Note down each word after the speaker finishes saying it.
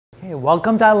Hey,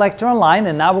 welcome to our lecture online,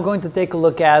 and now we're going to take a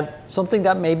look at something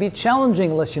that may be challenging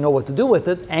unless you know what to do with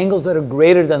it, angles that are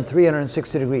greater than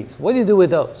 360 degrees. What do you do with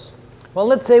those? Well,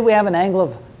 let's say we have an angle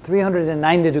of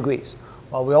 390 degrees.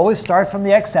 Well, we always start from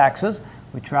the x-axis.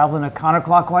 We travel in a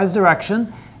counterclockwise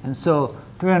direction, and so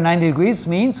 390 degrees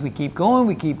means we keep going,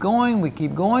 we keep going, we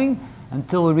keep going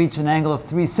until we reach an angle of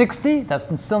 360. That's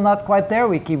still not quite there.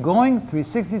 We keep going,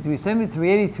 360, 370,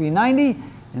 380, 390,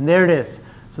 and there it is.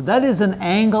 So that is an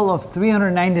angle of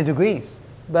 390 degrees,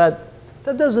 but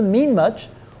that doesn't mean much.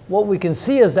 What we can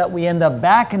see is that we end up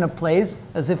back in a place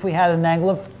as if we had an angle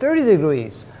of 30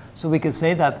 degrees. So we could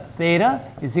say that theta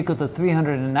is equal to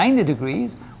 390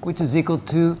 degrees, which is equal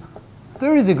to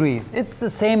 30 degrees. It's the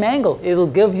same angle. It'll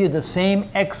give you the same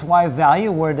xy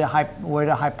value where the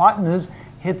hypotenuse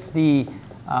hits the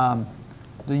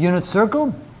unit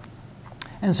circle.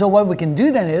 And so what we can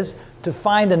do then is, to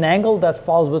find an angle that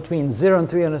falls between 0 and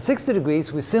 360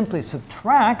 degrees, we simply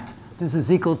subtract, this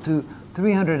is equal to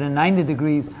 390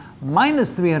 degrees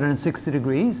minus 360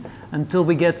 degrees, until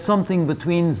we get something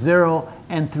between 0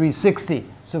 and 360.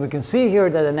 So we can see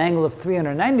here that an angle of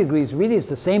 390 degrees really is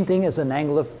the same thing as an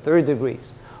angle of 30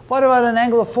 degrees. What about an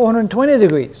angle of 420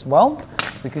 degrees? Well,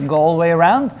 we can go all the way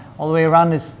around. All the way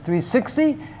around is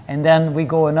 360, and then we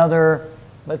go another,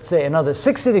 let's say another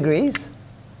 60 degrees.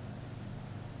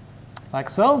 Like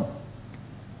so.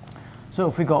 So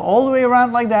if we go all the way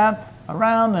around like that,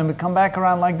 around, and we come back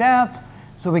around like that,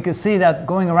 so we can see that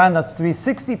going around, that's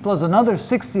 360 plus another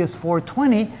 60 is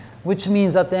 420, which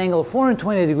means that the angle of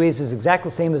 420 degrees is exactly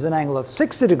the same as an angle of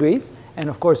 60 degrees. And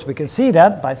of course we can see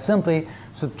that by simply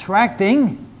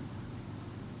subtracting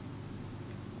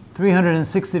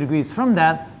 360 degrees from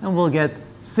that, and we'll get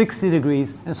 60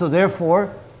 degrees. And so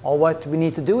therefore, all what we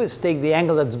need to do is take the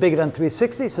angle that's bigger than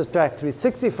 360, subtract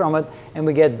 360 from it, and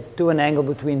we get to an angle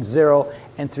between 0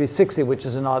 and 360, which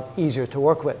is a lot easier to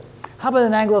work with. How about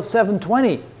an angle of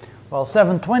 720? Well,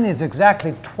 720 is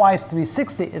exactly twice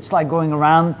 360. It's like going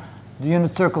around the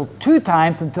unit circle 2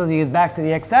 times until you get back to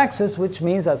the x-axis, which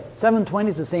means that 720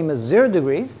 is the same as 0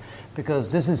 degrees, because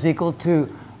this is equal to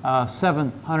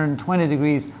 720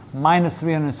 degrees minus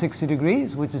 360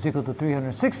 degrees, which is equal to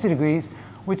 360 degrees,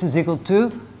 which is equal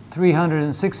to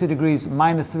 360 degrees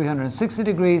minus 360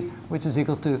 degrees, which is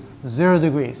equal to 0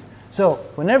 degrees. So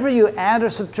whenever you add or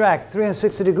subtract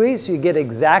 360 degrees, you get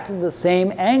exactly the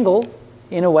same angle,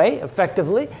 in a way,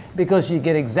 effectively, because you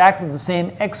get exactly the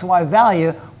same xy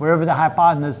value wherever the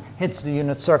hypotenuse hits the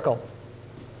unit circle.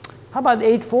 How about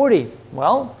 840?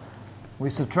 Well, we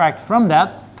subtract from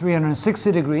that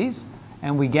 360 degrees,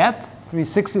 and we get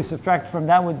 360 subtract from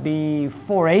that would be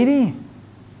 480.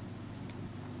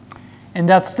 And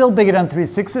that's still bigger than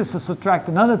 360, so subtract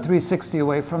another 360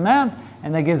 away from that,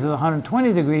 and that gives us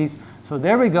 120 degrees. So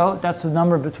there we go. That's the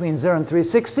number between 0 and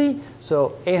 360.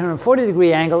 So 840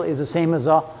 degree angle is the same as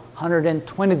a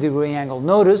 120 degree angle.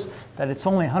 Notice that it's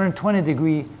only 120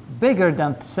 degree bigger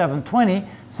than 720.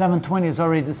 720 is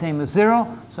already the same as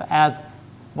 0. So add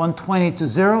 120 to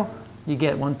 0, you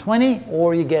get 120,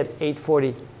 or you get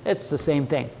 840. It's the same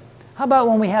thing. How about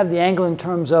when we have the angle in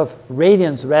terms of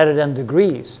radians rather than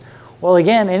degrees? Well,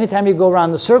 again, anytime you go around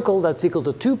the circle, that's equal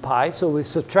to 2 pi. So we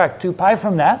subtract 2 pi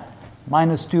from that,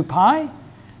 minus 2 pi.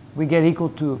 We get equal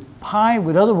to pi.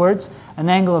 With other words, an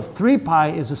angle of 3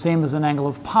 pi is the same as an angle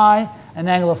of pi. An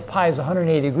angle of pi is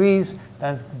 180 degrees.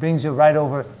 That brings you right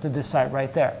over to this side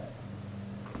right there.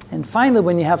 And finally,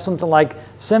 when you have something like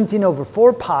 17 over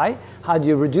 4 pi, how do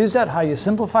you reduce that? How do you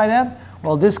simplify that?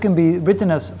 Well, this can be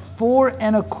written as 4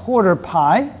 1/4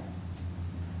 pi.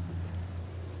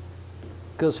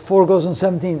 Because 4 goes on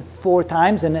 17 4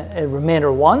 times and a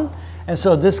remainder 1. And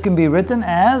so this can be written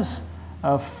as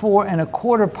 4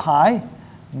 1/4 pi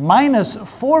minus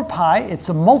 4 pi. It's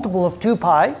a multiple of 2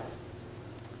 pi,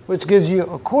 which gives you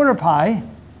 1/4 pi.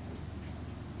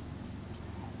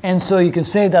 And so you can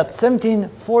say that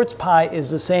 17/4 pi is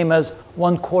the same as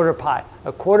 1/4 pi.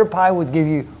 1/4 pi would give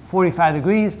you 45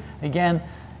 degrees. Again,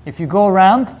 if you go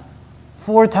around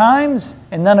 4 times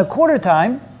and then 1/4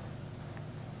 time,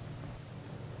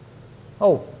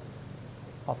 oh,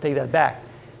 I'll take that back.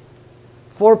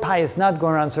 4 pi is not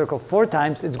going around the circle 4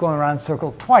 times, it's going around the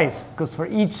circle twice, because for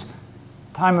each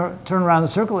time I turn around the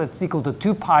circle, it's equal to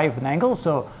 2 pi of an angle.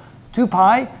 So 2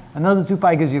 pi, another 2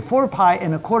 pi gives you 4 pi,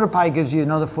 and 1/4 pi gives you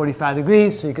another 45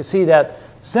 degrees. So you can see that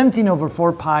 17 over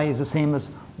 4 pi is the same as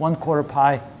 1/4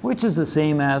 pi, which is the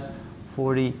same as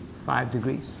 45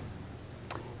 degrees.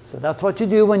 So that's what you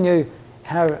do when you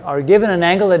are given an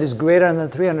angle that is greater than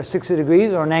 360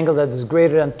 degrees, or an angle that is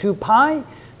greater than 2 pi.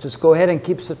 Just go ahead and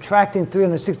keep subtracting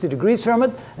 360 degrees from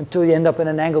it until you end up in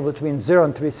an angle between 0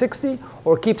 and 360,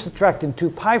 or keep subtracting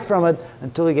 2 pi from it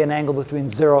until you get an angle between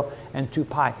 0 and 2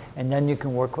 pi. And then you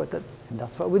can work with it. And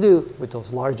that's what we do with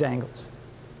those large angles.